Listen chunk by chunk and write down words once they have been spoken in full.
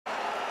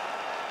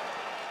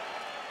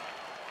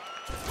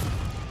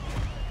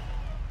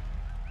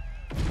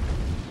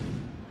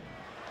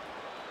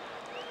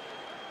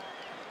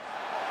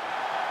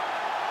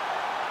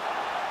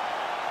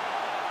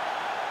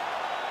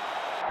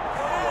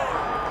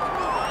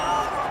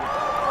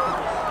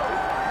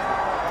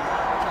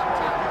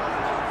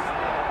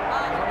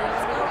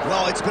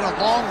Well, it's been a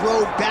long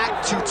road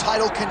back to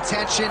title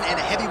contention and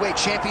a heavyweight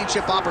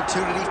championship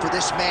opportunity for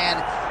this man,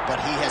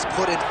 but he has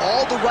put in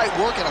all the right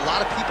work, and a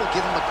lot of people give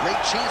him a great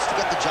chance to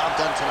get the job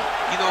done tonight.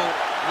 You know,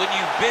 when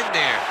you've been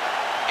there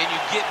and you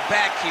get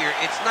back here,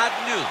 it's not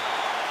new.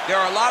 There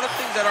are a lot of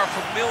things that are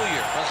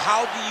familiar, but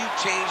how do you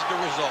change the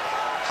result?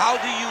 How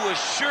do you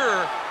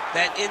assure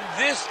that in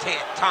this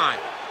time,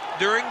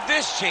 during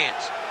this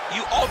chance,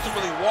 you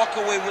ultimately walk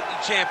away with the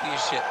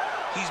championship?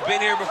 He's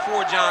been here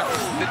before, John.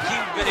 The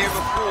team's been here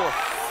before.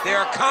 They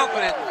are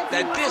confident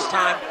that this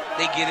time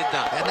they get it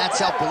done. And that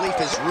self-belief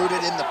is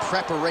rooted in the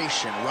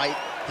preparation, right?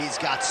 He's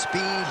got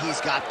speed,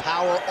 he's got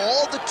power,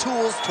 all the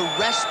tools to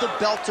wrest the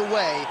belt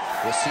away.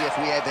 We'll see if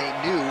we have a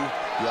new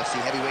UFC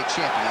heavyweight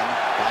champion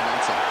by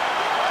night's end.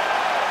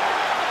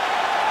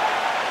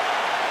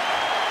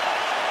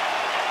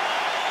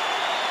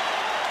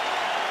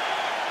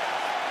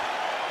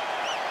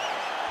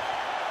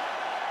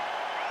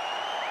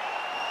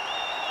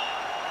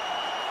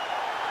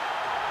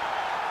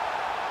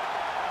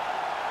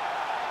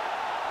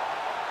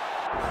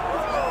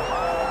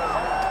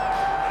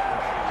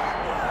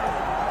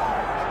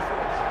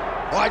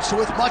 All right, so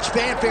with much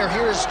fanfare,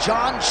 here's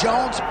Jon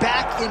Jones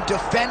back in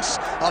defense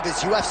of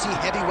his UFC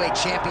heavyweight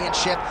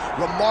championship.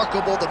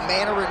 Remarkable the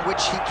manner in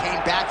which he came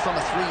back from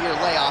a 3-year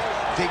layoff.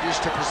 Figures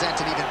to present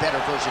an even better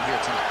version here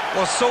tonight.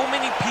 Well, so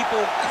many people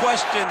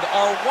questioned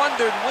or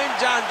wondered when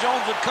Jon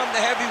Jones would come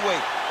to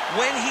heavyweight.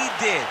 When he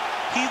did,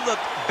 he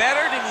looked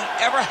better than he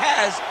ever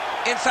has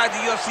inside the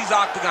UFC's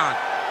octagon,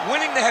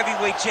 winning the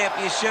heavyweight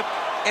championship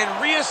and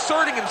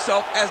reasserting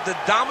himself as the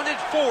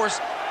dominant force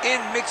in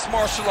mixed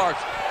martial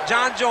arts.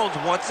 Jon Jones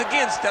once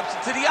again steps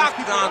into the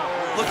octagon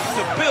looking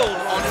to build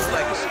on his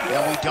legacy.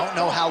 And we don't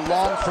know how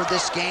long for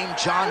this game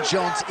Jon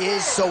Jones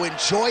is, so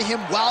enjoy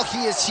him while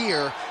he is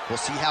here. We'll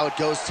see how it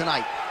goes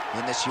tonight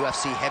in this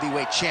UFC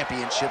heavyweight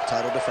championship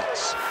title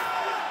defense.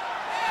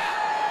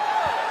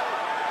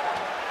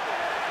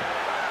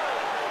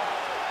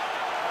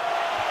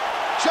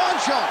 Jon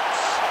Jones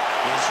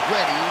is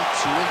ready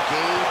to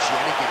engage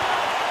yet again.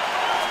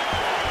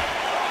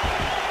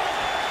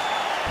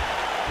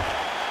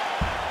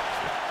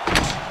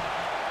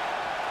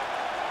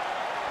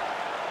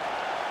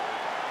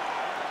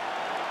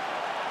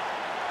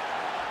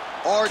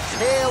 Our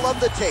tale of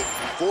the tape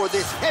for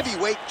this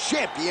heavyweight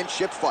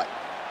championship fight.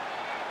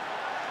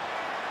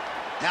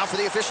 Now for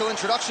the official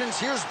introductions,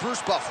 here's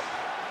Bruce Buffer.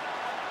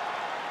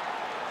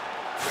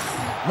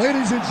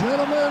 Ladies and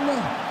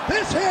gentlemen,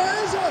 this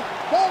is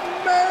the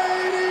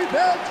main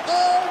event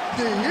of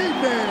the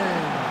evening.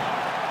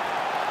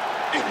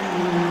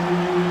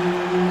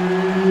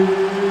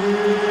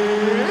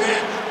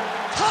 It's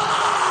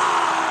time!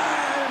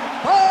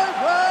 5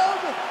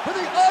 rounds for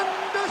the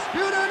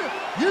undisputed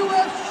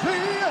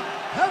UFC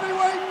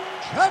Heavyweight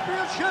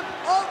Championship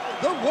of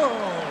the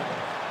world.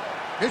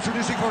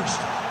 Introducing first,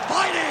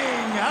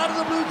 fighting out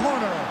of the blue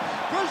corner,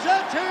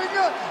 presenting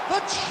the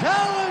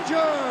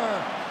challenger,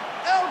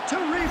 El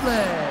Terrible.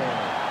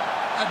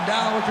 And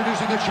now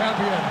introducing the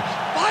champion,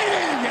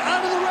 fighting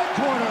out of the red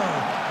corner.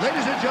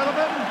 Ladies and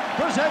gentlemen,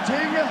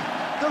 presenting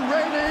the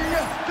reigning,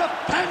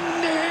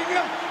 defending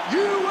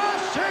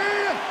UFC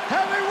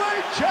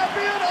Heavyweight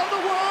Champion of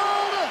the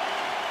world,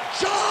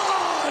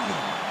 Jon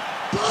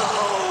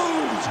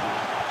Bones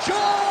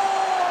Jones!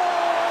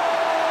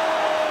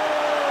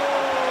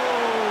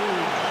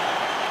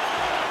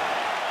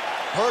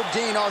 Herb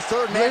Dean, our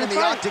third man in the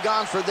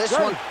octagon for this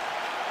one. Good.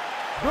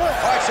 All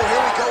right, so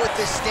here we go with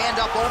this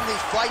stand-up only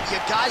fight.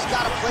 You guys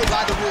got to play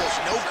by the rules.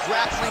 No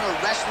grappling or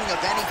wrestling of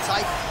any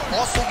type.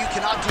 Also, you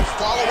cannot do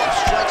follow-up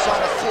strikes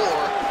on the floor.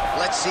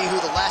 Let's see who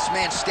the last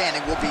man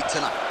standing will be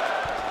tonight.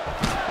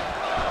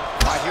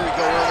 All right, here we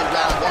go, early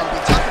round one. We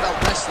talked about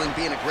wrestling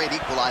being a great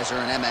equalizer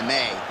in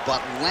MMA,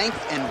 but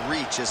length and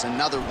reach is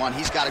another one.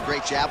 He's got a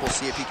great jab. We'll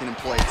see if he can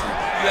employ it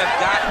tonight. You have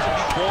got to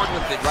be born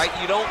with it, right?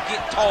 You don't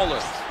get taller.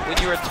 When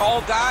you're a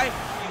tall guy,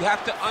 you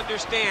have to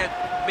understand,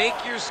 make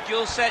your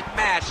skill set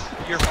match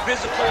your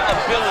physical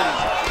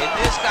abilities. And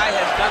this guy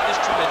has done this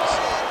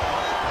tremendously.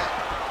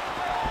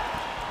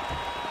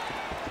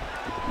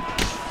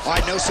 All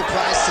right, no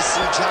surprise to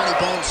see Johnny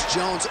Bones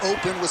Jones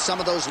open with some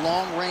of those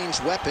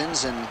long-range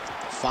weapons and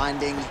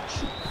finding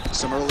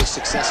some early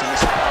success in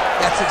this one.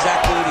 That's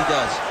exactly what he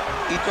does.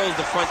 He throws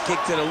the front kick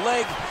to the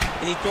leg,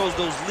 and he throws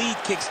those lead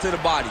kicks to the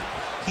body.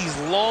 He's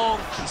long,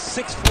 he's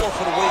 6'4"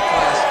 for the weight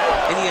class,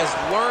 and he has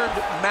learned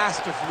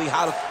masterfully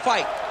how to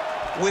fight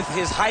with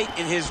his height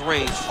and his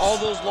range. All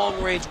those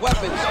long-range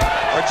weapons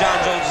are Jon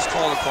Jones'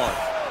 calling card.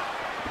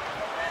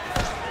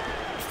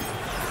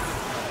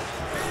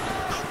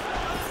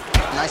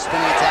 Nice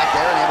spinning attack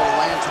there and able to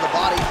land to the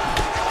body.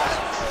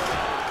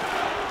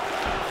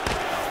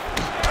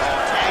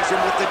 Tags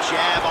him with the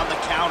jab on the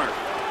counter.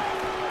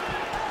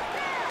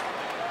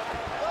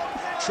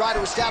 Try to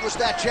establish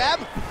that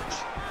jab.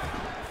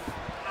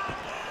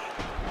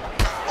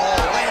 Oh,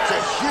 lands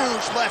a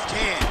huge left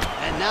hand.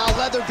 And now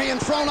leather being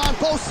thrown on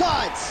both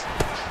sides.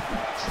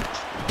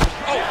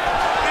 Oh,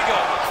 big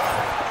up.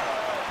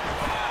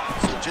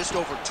 So just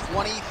Just over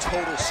 20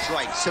 total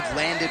strikes have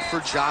landed for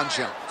Jon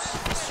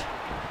Jones.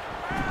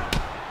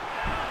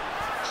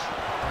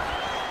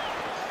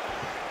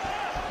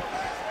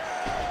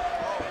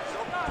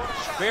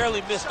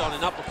 Barely missed on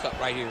an uppercut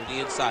right here, the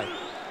inside.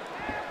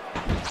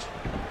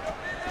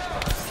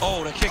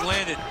 Oh, the kick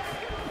landed.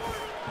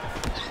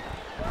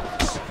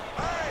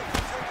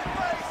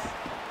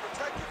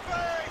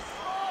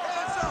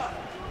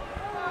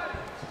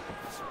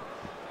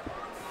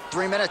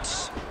 Three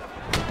minutes.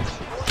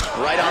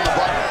 Right on the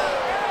button.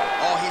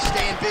 Oh, he's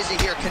staying busy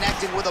here,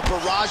 connecting with a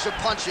barrage of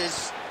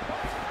punches.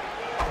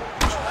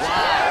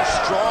 Wow,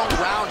 strong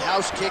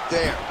roundhouse kick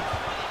there.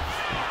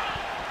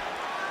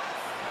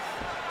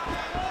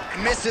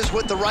 Misses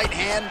with the right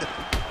hand.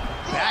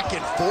 Back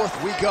and forth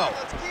we go.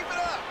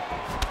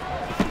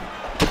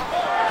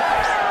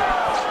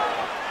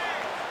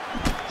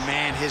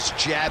 Man, his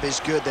jab is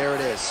good. There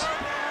it is.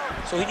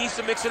 So he needs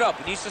to mix it up.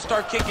 He needs to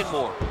start kicking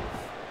more.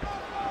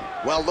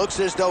 Well, looks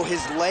as though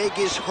his leg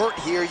is hurt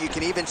here. You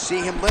can even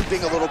see him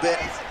limping a little bit.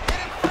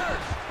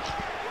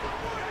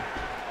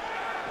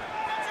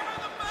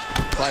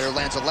 Fighter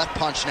lands a left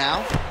punch now.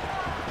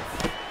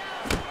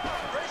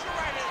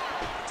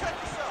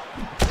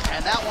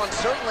 And that one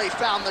certainly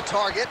found the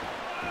target.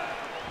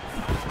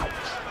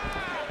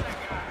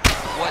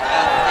 What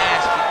a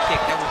nasty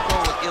kick. That was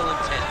thrown with ill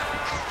intent.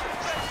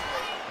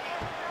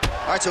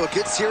 All right, so a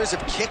good series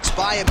of kicks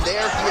by him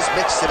there. He has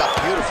mixed it up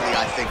beautifully,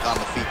 I think, on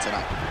the feet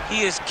tonight.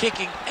 He is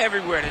kicking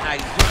everywhere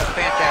tonight. He's doing a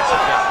fantastic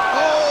job.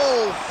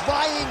 Oh,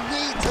 flying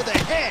knee to the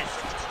head.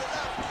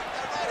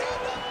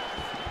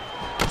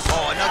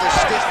 Oh, another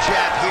stiff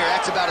jab here.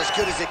 That's about as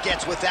good as it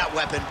gets with that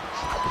weapon.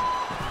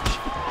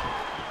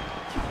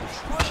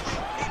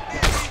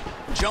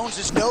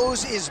 Jones's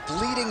nose is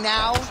bleeding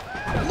now.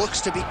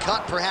 Looks to be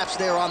cut, perhaps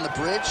there on the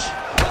bridge.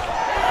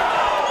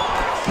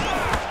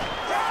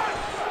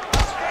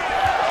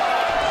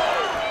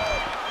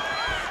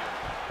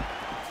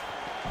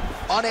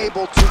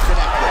 Unable to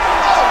connect with.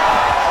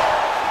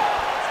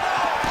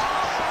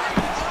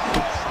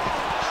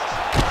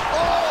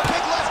 Oh,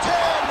 big left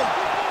hand.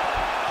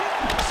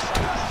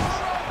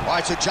 All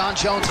right, so Jon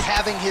Jones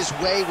having his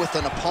way with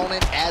an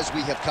opponent as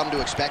we have come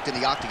to expect in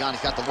the octagon.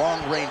 He's got the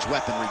long-range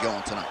weaponry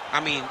going tonight. I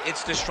mean,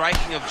 it's the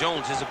striking of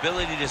Jones, his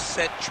ability to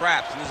set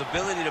traps, and his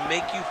ability to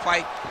make you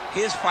fight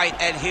his fight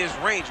at his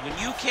range. When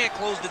you can't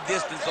close the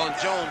distance on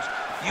Jones,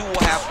 you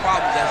will have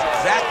problems. That's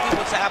exactly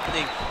what's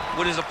happening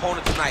with his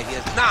opponent tonight. He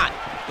has not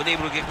been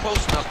able to get close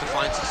enough to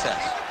find success.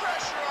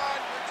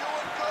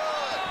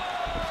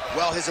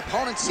 Well, his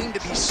opponent seemed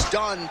to be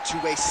stunned to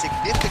a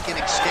significant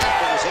extent,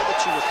 but was able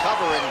to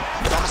recover, and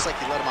it's almost like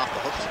he let him off the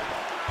hook.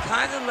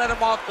 Kind of let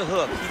him off the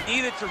hook. He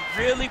needed to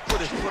really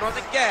put his foot on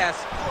the gas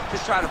to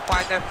try to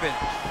find that finish.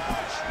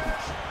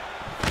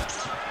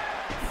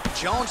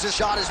 Jones'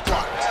 shot is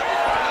blocked.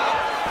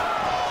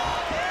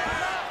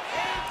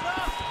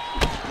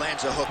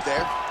 Lands a hook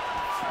there.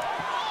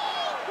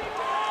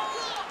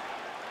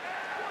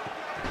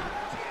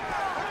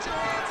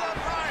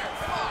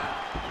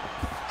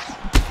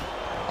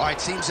 All right,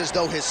 seems as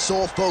though his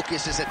sole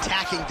focus is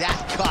attacking that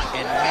cut,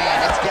 and man,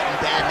 it's getting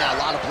bad now. A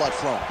lot of blood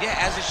flowing. Yeah,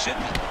 as it should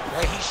be.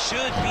 Right? He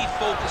should be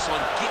focused on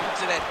getting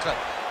to that cut,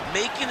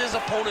 making his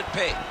opponent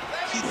pay.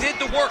 He did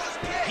the work.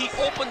 He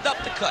opened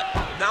up the cut.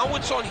 Now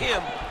it's on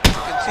him to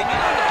continue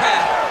on the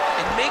path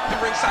and make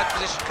the ringside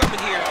position, come in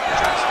here and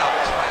try to stop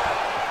this fight.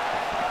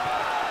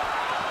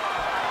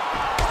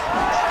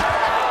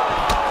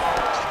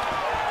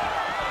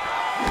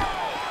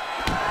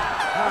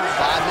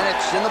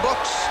 In the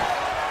books.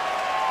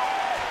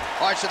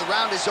 All right, so the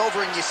round is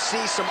over, and you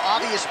see some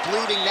obvious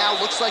bleeding now.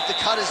 Looks like the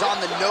cut is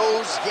on the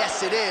nose.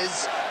 Yes, it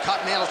is.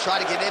 Cutman will try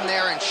to get in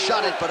there and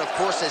shut it, but of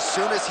course, as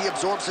soon as he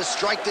absorbs a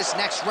strike this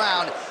next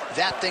round,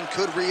 that thing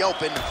could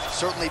reopen.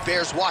 Certainly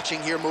bears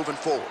watching here moving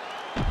forward.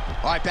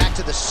 All right, back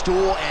to the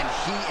stool, and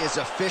he is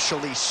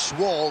officially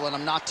swole, and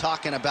I'm not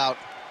talking about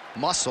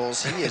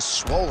muscles. He is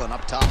swollen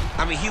up top.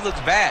 I mean, he looks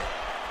bad.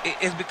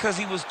 It's because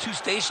he was too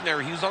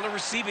stationary. He was on the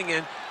receiving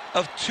end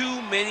of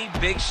too many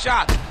big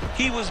shots.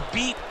 He was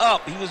beat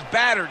up, he was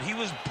battered, he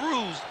was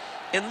bruised,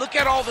 and look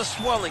at all the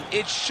swelling.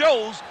 It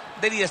shows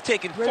that he has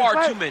taken far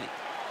too many.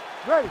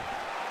 Ready.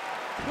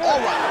 All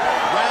right,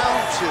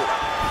 round two.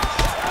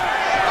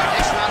 Our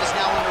next round is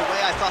now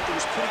underway. I thought there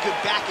was pretty good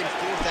back and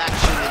forth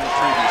action in the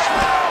previous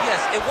round.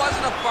 Yes, it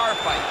wasn't a bar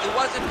fight. It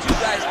wasn't two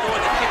guys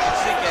throwing the kitchen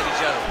sink at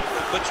each other.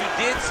 But you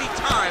did see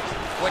times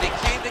where they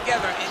came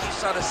together and you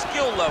saw the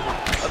skill level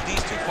of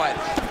these two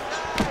fighters.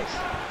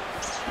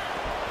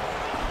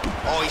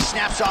 Oh, he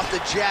snaps off the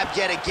jab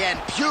yet again.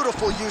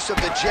 Beautiful use of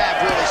the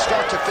jab, really,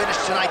 start to finish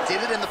tonight. Did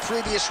it in the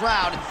previous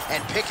round,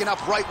 and picking up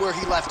right where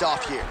he left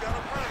off here.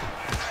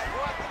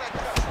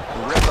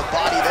 Rip the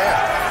body there.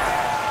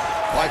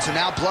 All right, so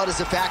now blood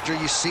is a factor.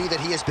 You see that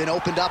he has been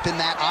opened up in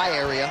that eye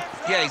area.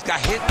 Yeah, he's got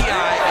hit in the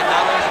eye, and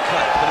now there's a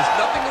cut. But it's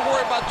nothing to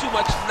worry about too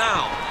much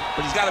now.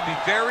 But he's got to be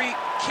very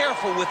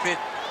careful with it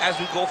as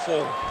we go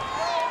forward.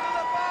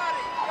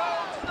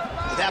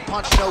 That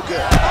punch no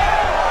good.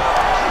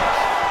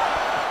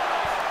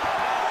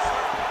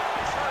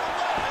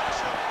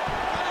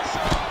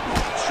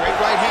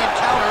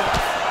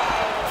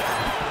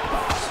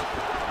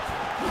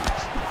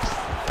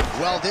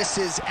 this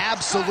is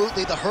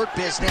absolutely the hurt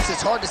business.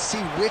 It's hard to see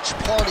which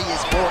party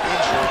is more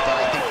injured, but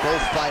I think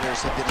both fighters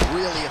have been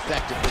really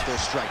effective with their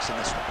strikes in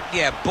this one.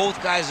 Yeah,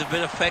 both guys have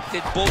been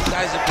affected. Both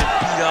guys have been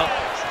beat up.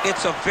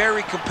 It's a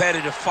very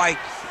competitive fight.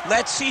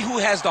 Let's see who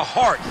has the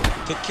heart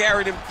to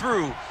carry them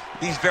through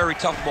these very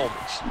tough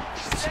moments.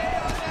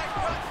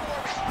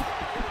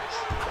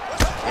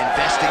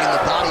 Investing in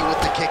the body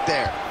with the kick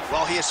there.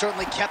 Well, he has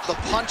certainly kept the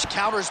punch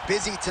counters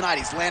busy tonight.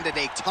 He's landed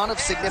a ton of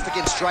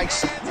significant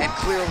strikes and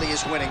clearly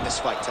is winning this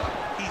fight tonight.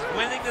 He's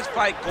winning this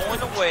fight going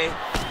away,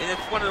 and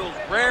it's one of those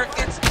rare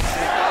instances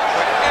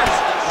where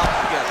everything comes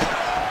together.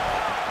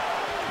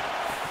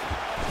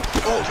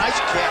 Oh,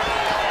 nice kick.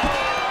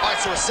 All right,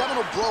 so a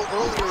seminal blow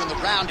earlier in the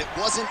round. It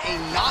wasn't a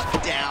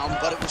knockdown,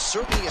 but it was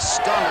certainly a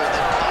stunner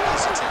that caught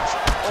his attention.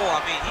 Oh,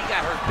 I mean, he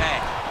got hurt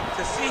bad.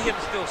 To see him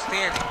still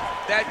standing,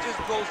 that just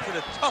goes to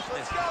the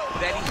toughness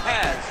that he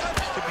has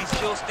to be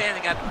still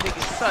standing after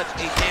taking such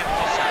a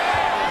damaging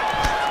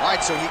shot. All right,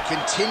 so he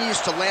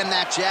continues to land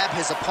that jab.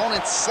 His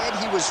opponent said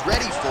he was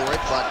ready for it,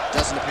 but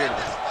doesn't appear to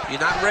be.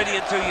 You're not ready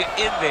until you're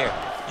in there.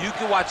 You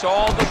can watch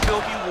all the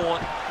film you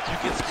want. You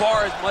can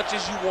spar as much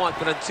as you want,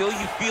 but until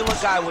you feel a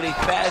guy with a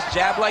fast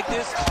jab like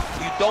this,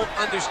 you don't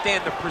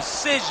understand the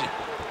precision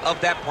of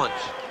that punch.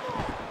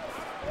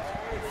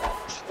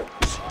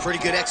 Pretty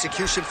good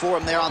execution for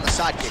him there on the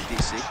side kick,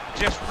 DC.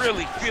 Just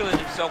really feeling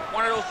himself.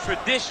 One of those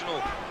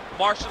traditional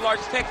martial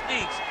arts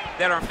techniques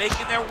that are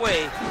making their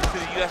way to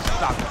the UFC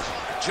octagon.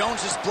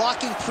 Jones is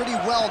blocking pretty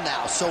well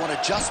now, so an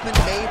adjustment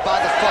made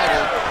by the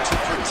fighter to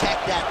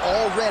protect that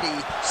already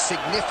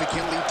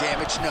significantly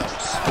damaged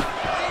nose.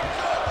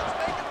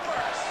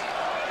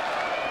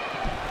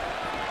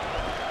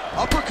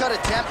 Uppercut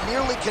attempt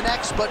nearly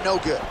connects, but no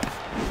good.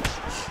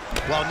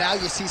 Well, now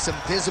you see some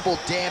visible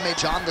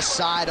damage on the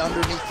side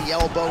underneath the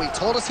elbow. He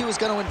told us he was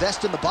going to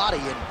invest in the body,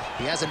 and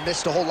he hasn't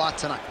missed a whole lot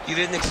tonight. You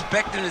didn't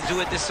expect him to do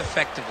it this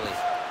effectively.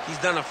 He's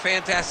done a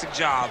fantastic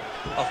job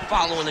of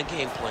following a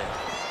game plan.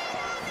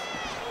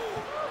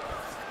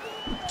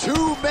 2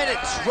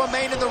 minutes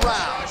remain in the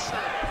round.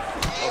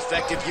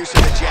 Effective use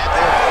of the jab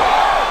there.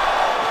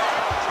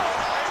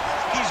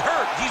 He's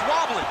hurt. He's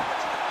wobbling.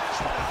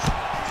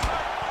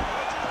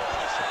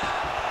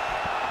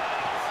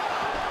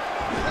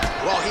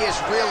 Well, he has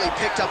really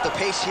picked up the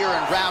pace here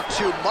in round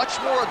 2. Much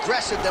more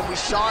aggressive than we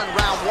saw in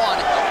round 1,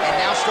 and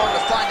now starting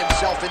to find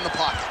himself in the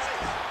pocket.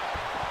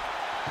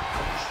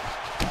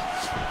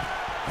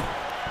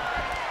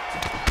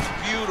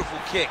 Beautiful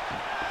kick.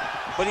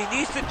 But he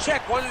needs to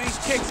check one of these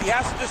kicks. He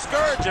has to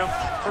discourage him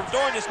from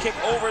throwing this kick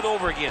over and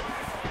over again.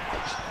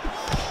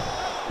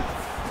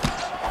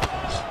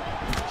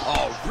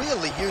 Oh,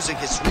 really using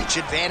his reach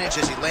advantage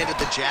as he landed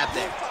the jab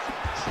there.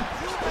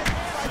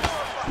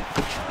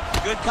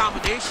 Good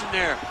combination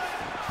there.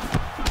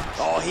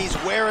 Oh, he's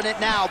wearing it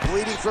now,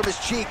 bleeding from his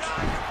cheek.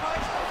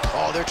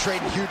 Oh, they're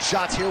trading huge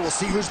shots here. We'll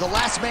see who's the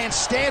last man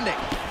standing.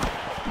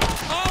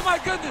 Oh, my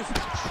goodness.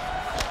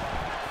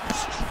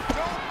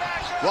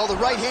 Well, the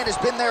right hand has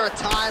been there at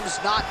times,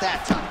 not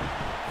that time.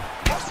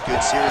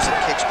 Good series of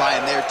kicks by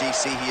him there,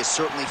 DC. He has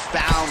certainly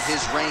found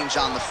his range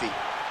on the feet.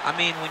 I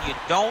mean, when you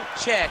don't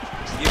check,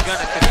 you're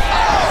going to...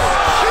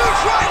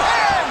 Huge right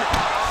hand!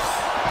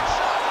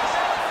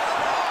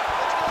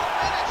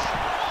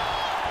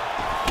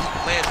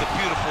 Lands a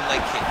beautiful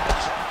leg kick.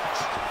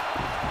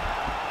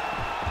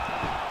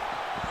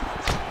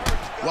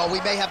 Well,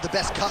 we may have the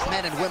best cut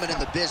men and women in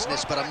the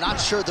business, but I'm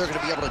not sure they're going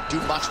to be able to do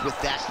much with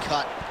that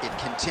cut. It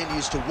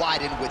continues to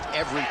widen with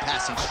every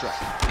passing strike.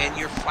 And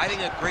you're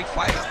fighting a great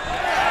fighter.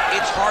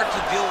 It's hard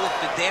to deal with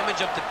the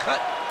damage of the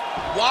cut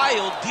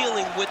while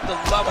dealing with the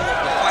level of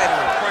the fighter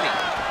in front of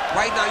you.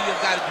 Right now,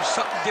 you've got to do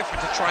something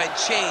different to try and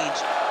change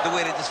the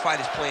way that this fight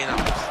is playing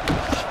out.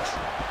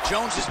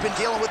 Jones has been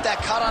dealing with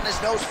that cut on his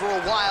nose for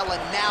a while,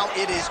 and now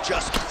it is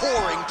just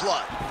pouring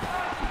blood.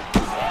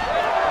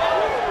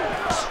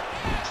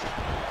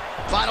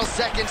 Final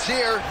seconds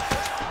here.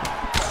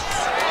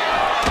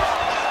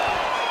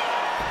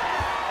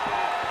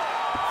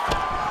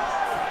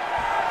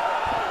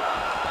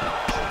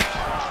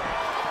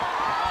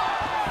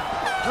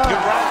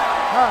 Good round.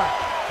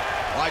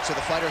 All right, so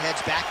the fighter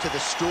heads back to the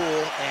stool,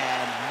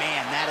 and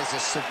man, that is a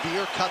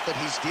severe cut that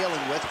he's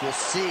dealing with. We'll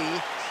see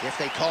if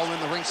they call in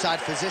the ringside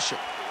physician.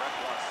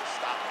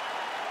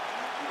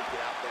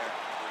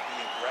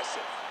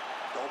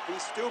 Don't be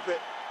stupid.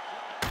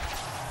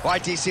 All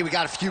right, DC, we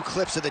got a few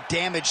clips of the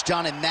damage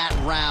done in that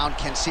round.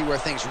 Can see where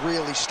things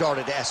really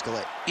started to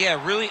escalate.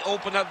 Yeah, really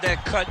open up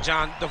that cut,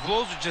 John. The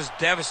blows are just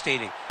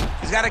devastating.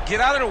 He's got to get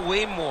out of the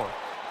way more.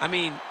 I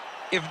mean,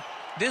 if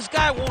this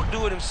guy won't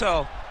do it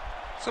himself,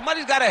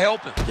 somebody's got to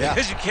help him. Yeah.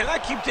 Because you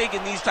cannot keep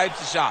taking these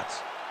types of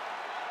shots.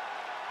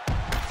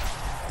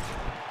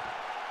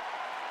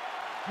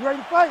 You ready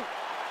to fight?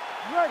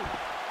 You ready?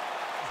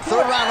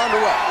 Third round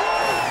underway.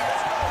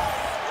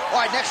 All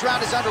right, next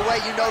round is underway.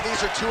 You know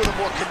these are two of the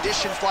more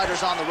conditioned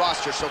fighters on the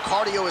roster, so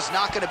cardio is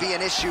not going to be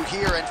an issue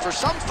here. And for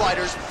some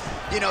fighters,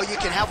 you know, you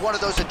can have one of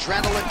those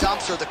adrenaline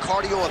dumps or the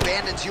cardio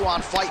abandons you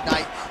on fight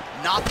night.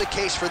 Not the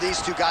case for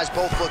these two guys.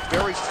 Both look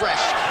very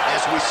fresh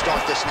as we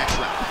start this next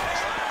round.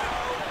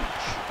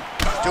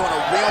 Doing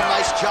a real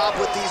nice job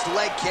with these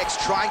leg kicks,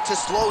 trying to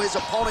slow his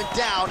opponent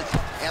down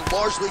and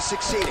largely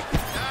succeeding.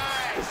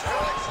 Nice.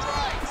 Good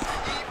strikes.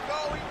 Keep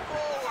going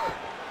forward.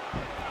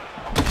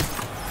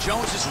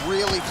 Jones is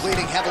really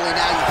bleeding heavily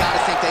now. You got to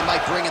think they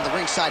might bring in the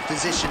ringside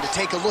physician to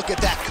take a look at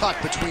that cut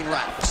between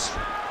rounds.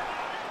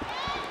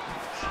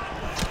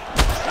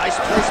 Nice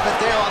placement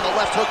there on the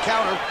left hook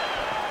counter.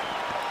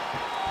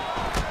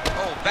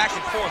 Oh, back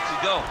and forth we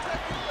go.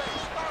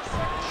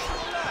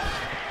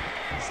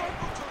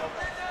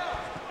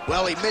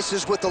 Well, he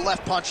misses with the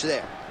left punch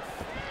there.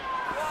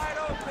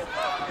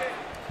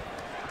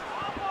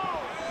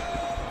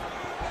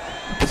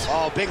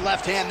 Oh, big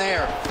left hand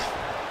there.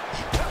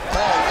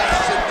 Oh,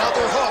 that's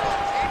another hook.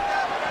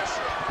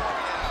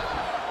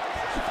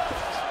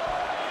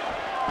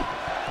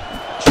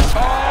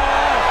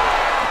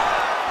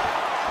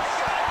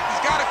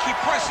 He's got to keep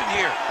pressing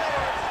here.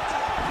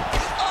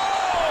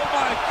 Oh,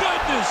 my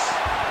goodness.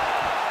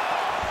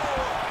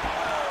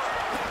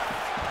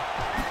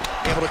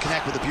 Able to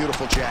connect with a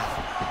beautiful jab.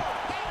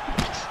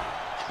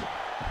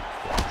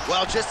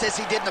 Well, just as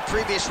he did in the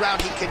previous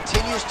round, he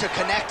continues to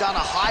connect on a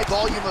high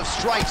volume of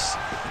strikes.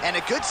 And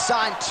a good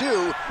sign,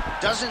 too,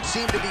 doesn't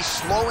seem to be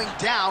slowing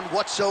down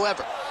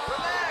whatsoever.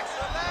 Relax,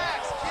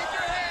 relax. Keep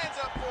your hands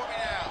up for me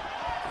now.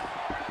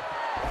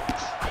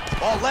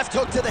 Oh, left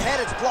hook to the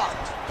head, it's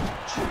blocked.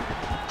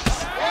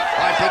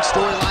 All right, big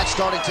storyline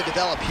starting to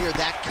develop here.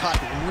 That cut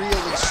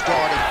really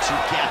starting to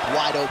gap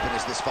wide open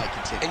as this fight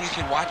continues. And you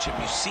can watch him,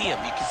 you see him,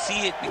 you can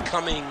see it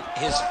becoming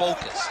his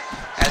focus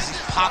as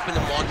he's popping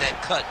him on that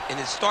cut, and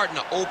it's starting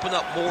to open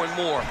up more and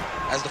more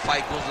as the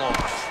fight goes on.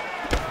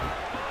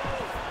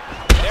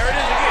 There it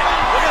is again,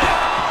 look at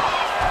that.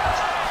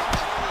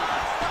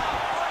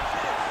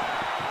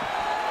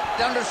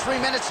 Under 3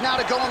 minutes now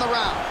to go in the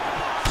round.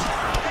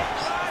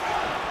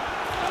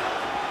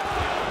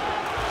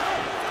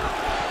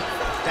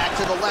 Back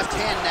to the left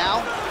hand now,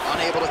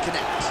 unable to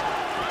connect.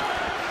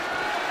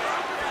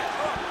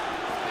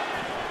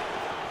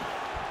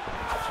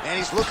 And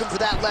he's looking for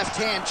that left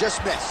hand, just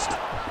missed.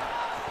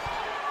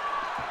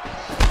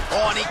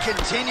 Oh, and he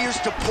continues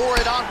to pour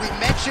it on. We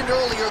mentioned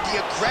earlier the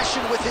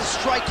aggression with his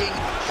striking.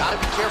 Got to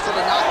be careful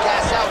to not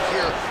gas out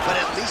here, but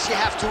at least you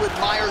have to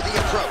admire the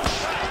approach.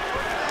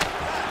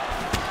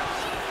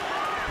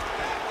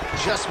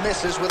 Just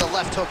misses with a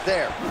left hook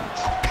there.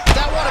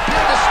 That one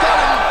appeared to stun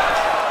him.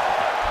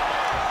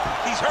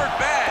 He's hurt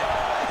bad.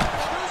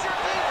 Use your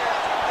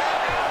defense.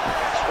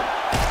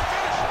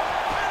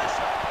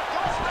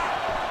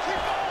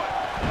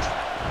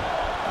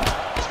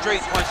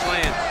 Straight punch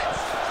lands.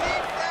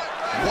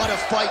 What a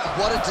fight,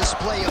 what a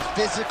display of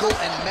physical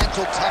and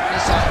mental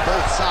toughness on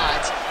both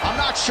sides. I'm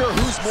not sure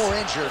who's more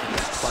injured,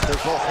 but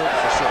they're both hurt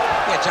for sure.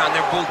 Yeah, John,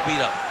 they're both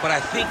beat up, but I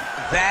think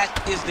that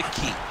is the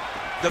key.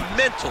 The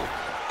mental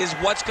is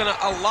what's gonna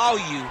allow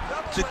you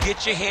to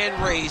get your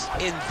hand raised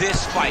in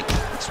this fight.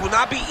 This will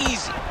not be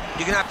easy.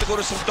 You're gonna have to go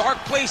to some dark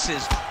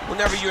places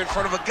whenever you're in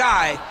front of a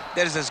guy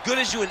that is as good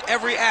as you in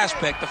every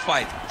aspect of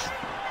fighting.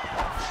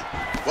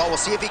 Well, we'll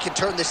see if he can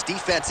turn this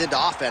defense into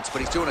offense,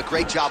 but he's doing a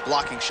great job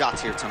blocking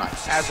shots here tonight.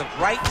 As of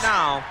right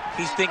now,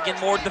 he's thinking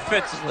more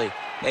defensively,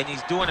 and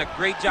he's doing a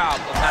great job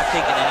of not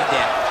taking any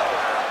damage.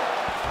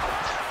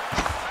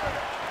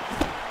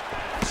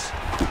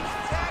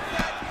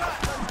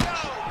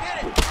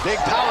 Big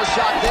power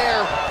shot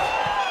there.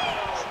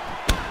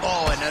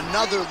 Oh, and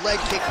another leg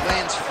kick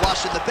lands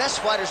flush. And the best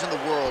fighters in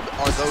the world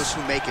are those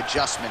who make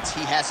adjustments.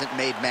 He hasn't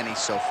made many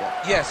so far.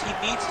 Yes, he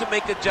needs to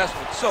make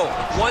adjustments. So,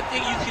 one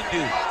thing you can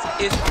do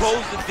is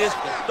close the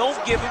distance. Don't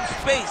give him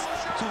space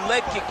to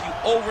leg kick you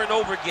over and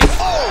over again.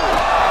 Oh!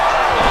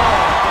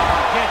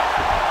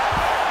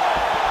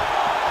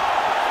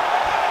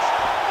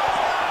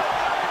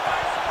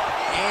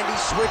 And he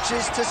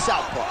switches to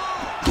southpaw.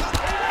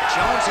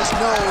 Jones's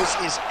nose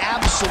is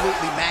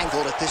absolutely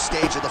mangled at this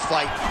stage of the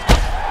fight.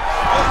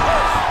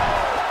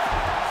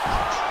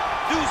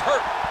 Dude's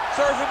hurt.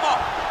 Serve him up.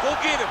 Go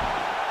get him.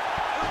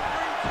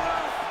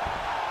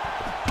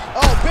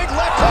 Oh, big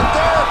left hook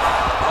there.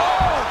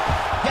 Oh,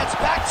 gets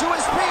back to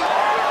his feet.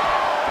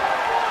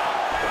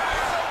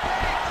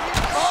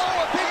 Oh,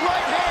 a big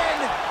right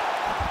hand.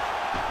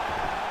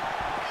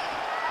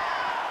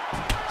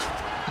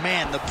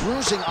 Man, the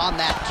bruising on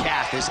that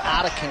calf is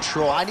out of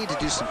control. I need to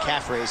do some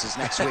calf raises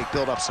next week,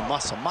 build up some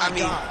muscle. My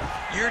God.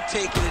 You're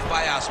taking it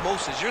by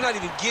osmosis. You're not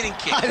even getting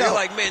kicked. You're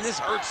like, man, this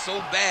hurts so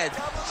bad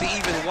to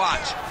even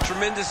watch.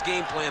 Tremendous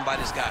game plan by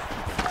this guy.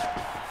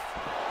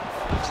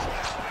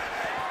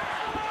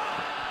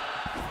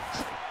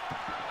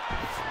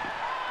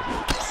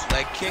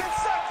 Leg kick.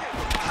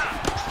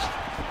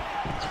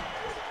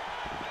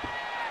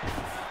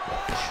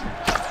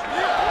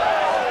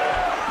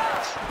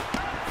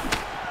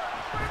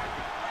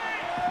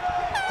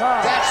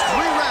 That's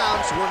 3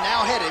 rounds. We're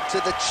now headed to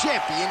the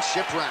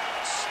championship rounds.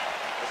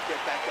 Let's get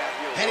back out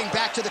here. Heading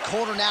back to the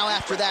corner now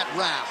after that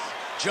round.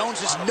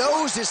 Jones's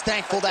nose is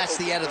thankful that's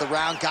the end of the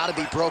round. Got to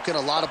be broken.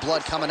 A lot of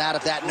blood coming out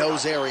of that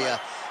nose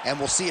area. and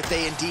we'll see if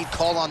they indeed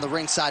call on the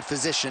ringside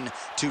physician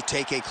to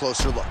take a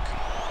closer look.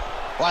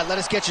 All right, let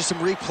us get you some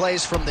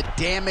replays from the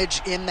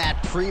damage in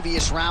that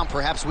previous round.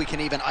 Perhaps we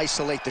can even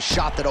isolate the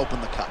shot that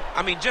opened the cut.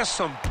 I mean, just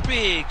some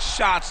big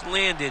shots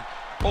landed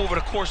over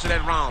the course of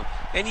that round.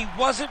 And he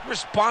wasn't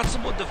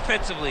responsible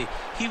defensively.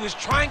 He was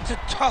trying to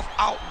tough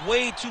out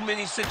way too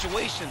many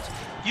situations.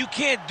 You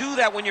can't do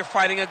that when you're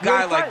fighting a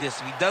guy like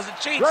this. If he doesn't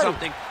change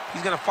something,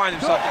 he's going to find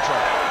himself in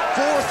trouble.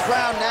 Fourth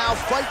round now,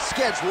 fight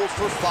scheduled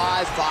for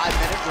 5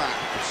 5-minute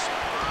rounds.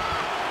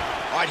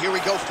 All right, here we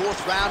go, fourth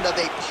round of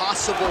a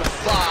possible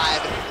 5.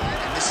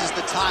 And this is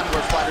the time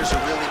where fighters are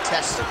really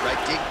tested, right?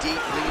 Dig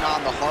deep, lean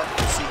on the heart,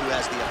 and see who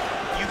has the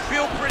upper. You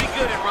feel pretty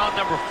good in round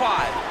number 5.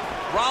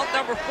 Round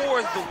number 4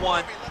 is the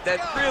one that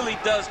really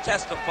does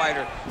test the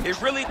fighter.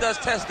 It really does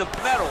test the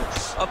mettle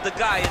of the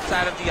guy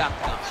inside of the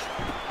octagon.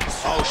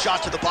 Oh,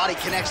 shot to the body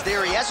connects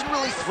there. He hasn't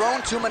really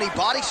thrown too many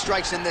body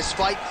strikes in this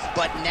fight,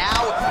 but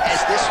now,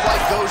 as this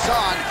fight goes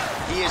on,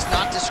 he is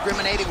not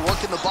discriminating,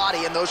 working the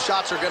body, and those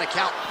shots are going to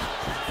count.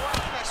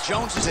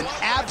 Jones is an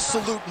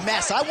absolute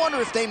mess. I wonder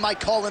if they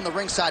might call in the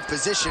ringside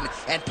physician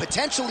and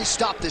potentially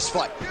stop this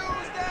fight.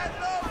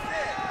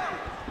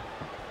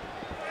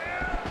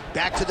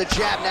 Back to the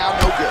jab now,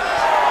 no good.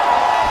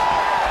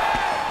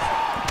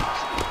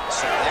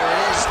 So there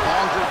it is,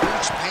 longer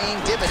reach paying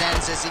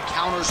dividends as he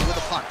counters with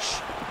a punch.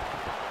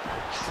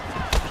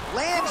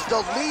 Lands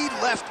the lead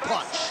left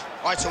punch.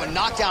 All right, so a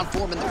knockdown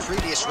form in the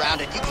previous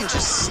round, and you can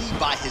just see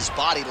by his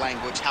body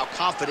language how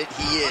confident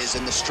he is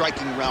in the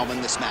striking realm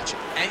in this matchup.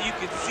 And you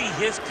can see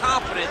his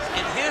confidence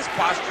in his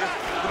posture,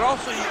 but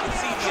also you can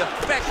see the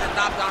effect that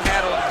knockdown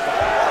had on his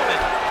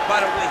opponent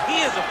by the way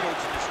he is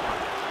approaching this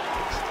round.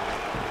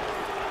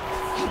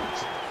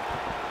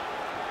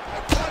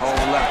 Oh,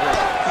 left hook.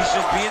 He's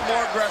just being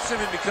more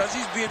aggressive, and because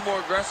he's being more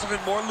aggressive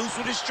and more loose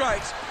with his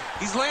strikes,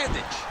 he's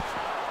landing.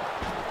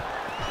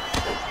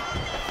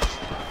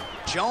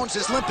 Jones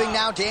is limping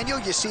now, Daniel.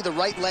 You see the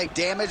right leg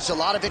damaged, a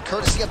lot of it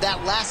courtesy of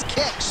that last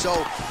kick. So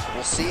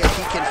we'll see if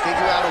he can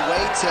figure out a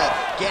way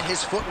to get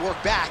his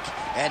footwork back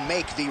and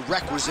make the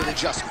requisite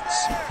adjustments.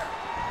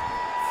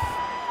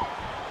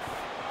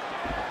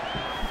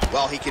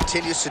 Well, he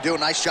continues to do a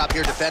nice job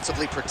here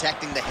defensively,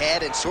 protecting the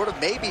head and sort of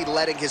maybe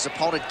letting his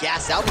opponent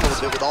gas out a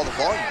little bit with all the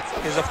volume.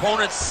 His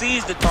opponent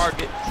sees the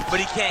target, but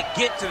he can't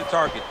get to the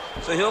target.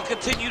 So he'll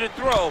continue to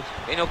throw,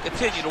 and he'll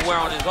continue to wear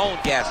on his own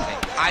gas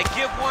tank. I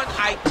give one,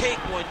 I take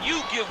one.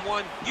 You give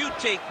one, you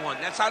take one.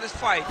 That's how this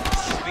fight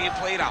is being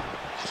played out.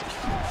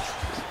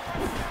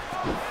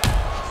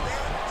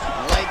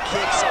 Leg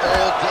kicks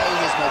all day.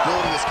 His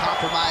mobility is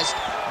compromised.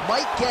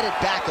 Might get it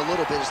back a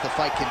little bit as the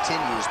fight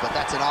continues, but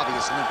that's an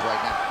obvious limp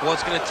right now. Well,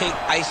 it's going to take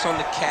ice on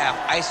the calf,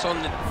 ice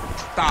on the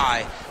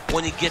thigh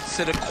when he gets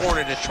to the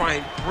corner to try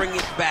and bring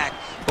it back.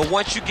 But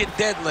once you get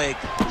dead leg,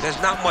 there's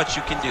not much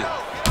you can do.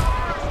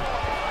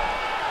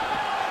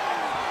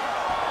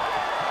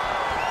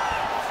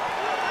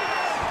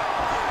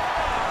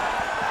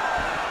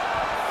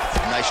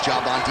 Nice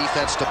job on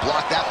defense to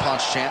block that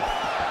punch, champ.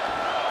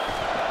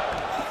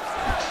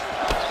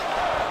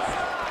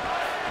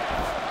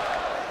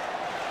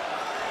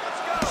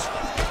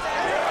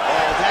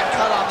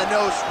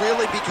 Nose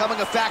really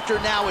becoming a factor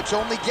now. It's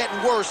only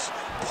getting worse.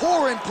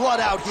 Pouring blood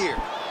out here.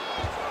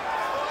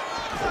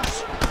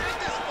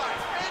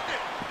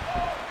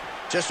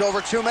 Just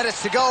over 2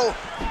 minutes to go.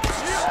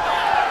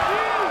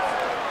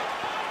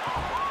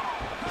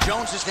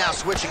 Jones is now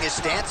switching his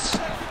stance.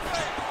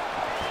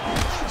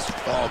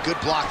 Oh, good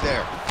block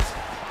there.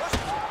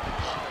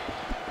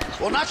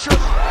 Well, not sure.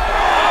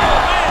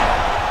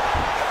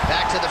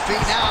 Back to the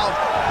feet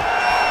now.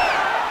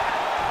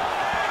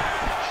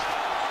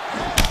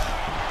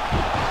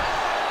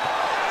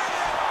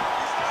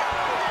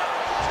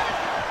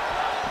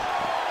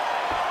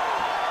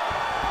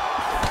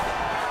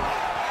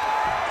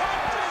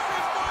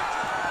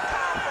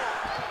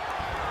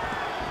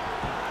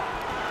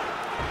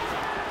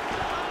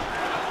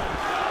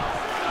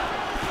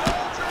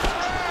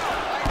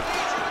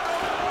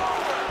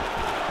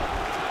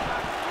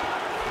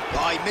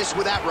 He missed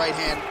with that right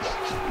hand.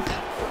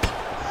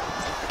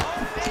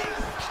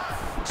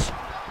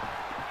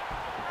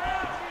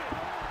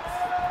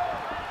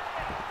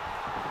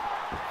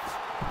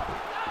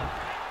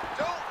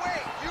 Don't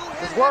wait. You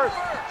hit Good work.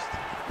 first.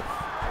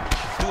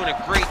 Doing a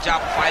great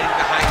job fighting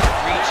behind the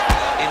reach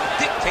and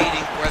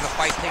dictating where the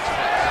fight takes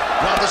place.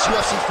 Well, this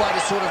UFC fight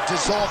is sort of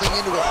dissolving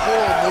into a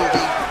horror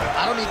movie.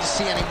 I don't need to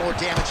see any more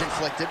damage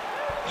inflicted.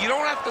 You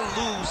don't have to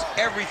lose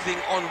everything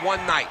on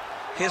one night.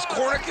 His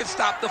corner can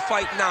stop the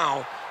fight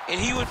now,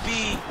 and he would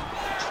be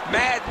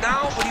mad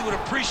now, but he would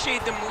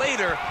appreciate them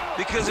later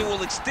because it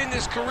will extend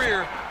his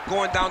career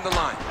going down the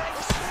line.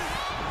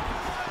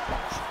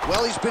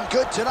 Well, he's been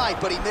good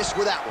tonight, but he missed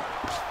with that one.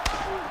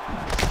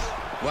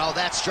 Well,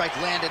 that strike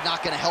landed,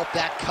 not going to help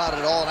that cut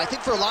at all. And I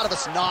think for a lot of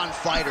us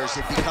non-fighters,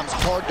 it becomes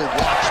hard to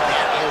watch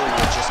that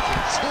area just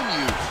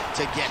continue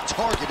to get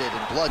targeted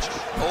and bludgeoned.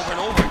 Over and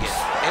over again.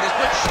 And it's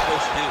what you're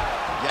supposed to do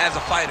as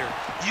a fighter.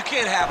 You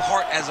can't have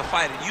heart as a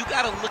fighter. You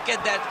got to look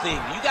at that thing.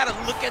 You got to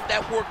look at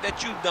that work that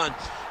you've done.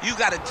 You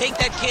got to take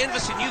that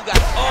canvas and you got,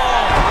 oh,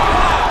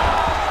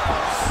 wow.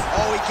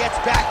 Oh, he gets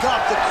back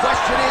up. The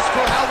question is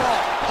for how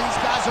long? These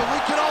guys are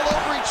leaking all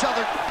over each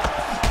other.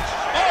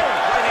 Oh,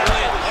 right hand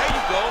land. There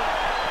you go.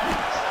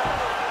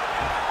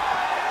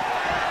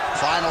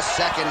 Final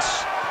seconds.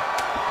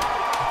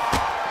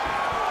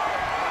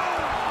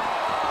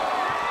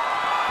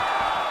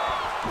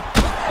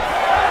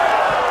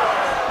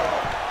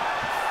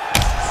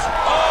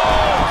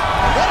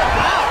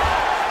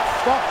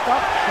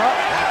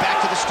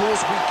 Back to the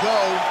stools we go,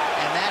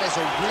 and that is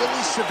a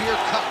really severe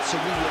cut, so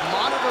we will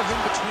monitor him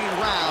between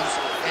rounds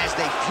as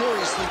they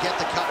furiously get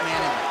the cut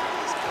man in.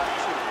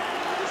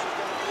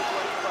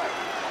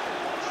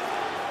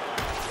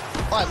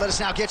 All right, let us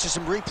now get you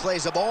some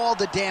replays of all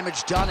the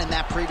damage done in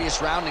that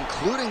previous round,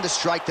 including the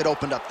strike that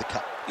opened up the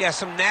cut. Yeah,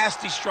 some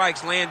nasty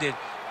strikes landed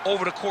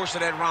over the course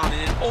of that round,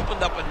 and it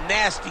opened up a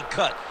nasty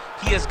cut.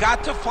 He has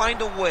got to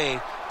find a way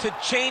to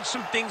change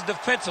some things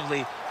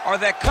defensively, or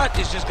that cut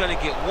is just going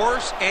to get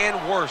worse and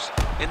worse.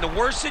 And the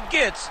worse it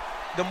gets,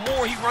 the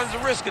more he runs the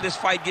risk of this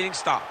fight getting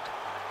stopped.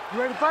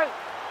 You ready to fight?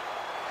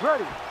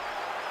 Ready.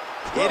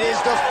 It is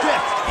the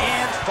 5th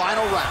and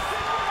final round.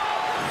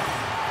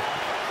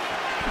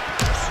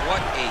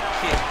 What a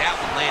kick. That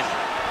one landed.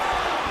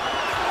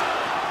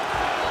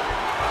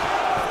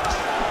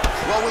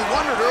 Well, we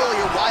wondered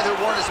earlier why there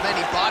weren't as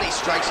many body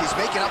strikes. He's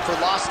making up for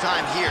lost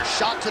time here.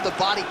 Shot to the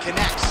body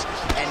connects,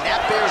 and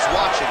that bears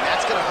watching.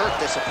 That's going to hurt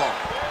this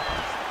opponent.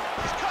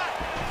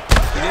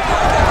 He didn't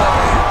like that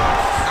left hand.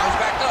 Now he's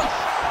back up.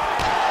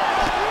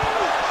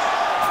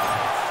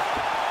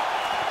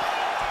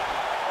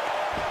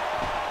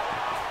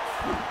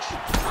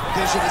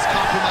 Vision is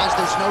compromised,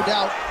 there's no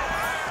doubt.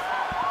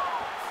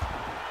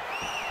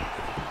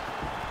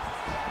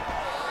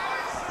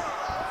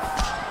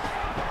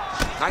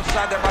 Nice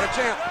shot there by the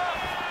champ.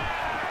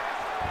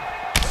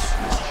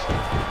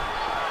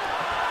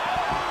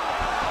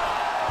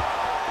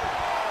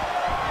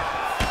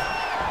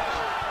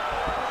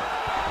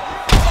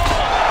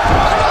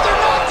 Another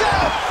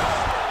knockdown!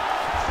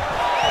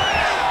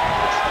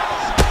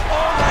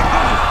 Oh my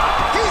goodness.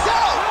 He's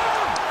out!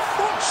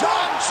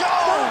 Jon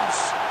Jones!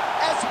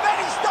 As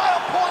many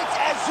style points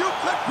as you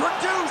could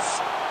produce!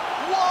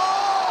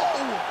 Whoa!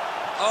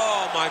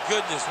 Oh my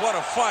goodness, what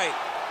a fight.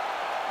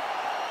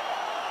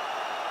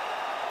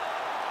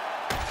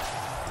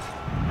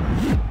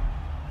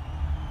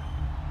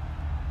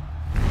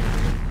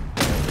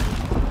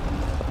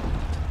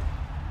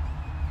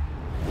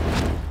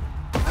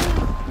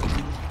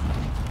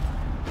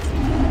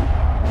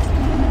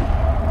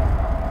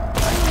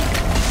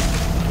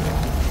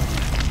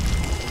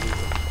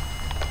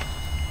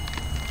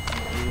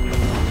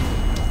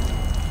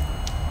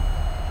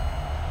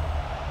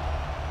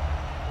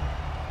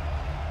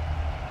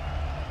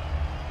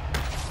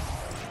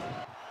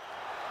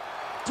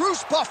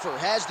 Bruce Buffer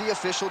has the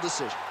official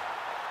decision.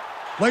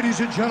 Ladies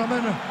and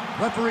gentlemen,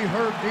 referee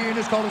Herb Dean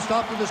has called a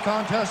stop to this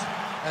contest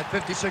at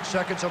 56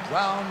 seconds of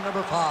round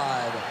number 5.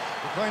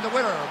 Declaring the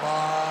winner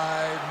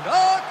by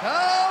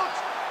knockout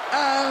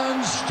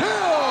and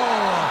still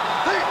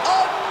the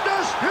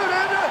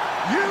undisputed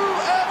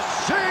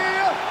UFC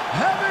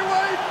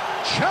heavyweight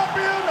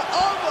champion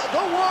of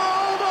the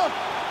world,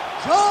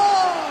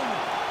 Jon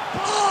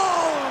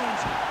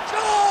Bones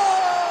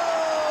Jones!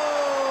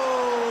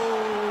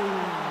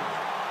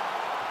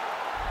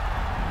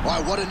 All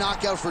right, what a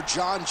knockout for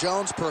Jon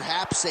Jones.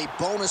 Perhaps a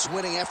bonus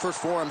winning effort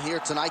for him here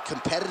tonight.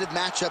 Competitive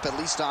matchup, at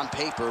least on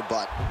paper,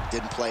 but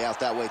didn't play out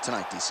that way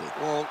tonight, DC.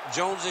 Well,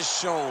 Jones has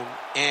shown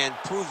and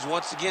proves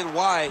once again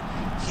why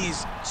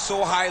he's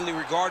so highly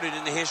regarded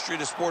in the history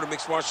of the sport of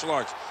mixed martial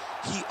arts.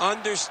 He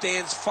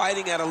understands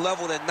fighting at a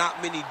level that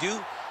not many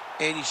do,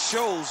 and he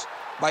shows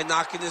by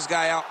knocking this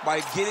guy out,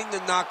 by getting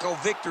the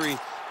knockout victory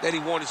that he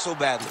wanted so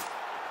badly.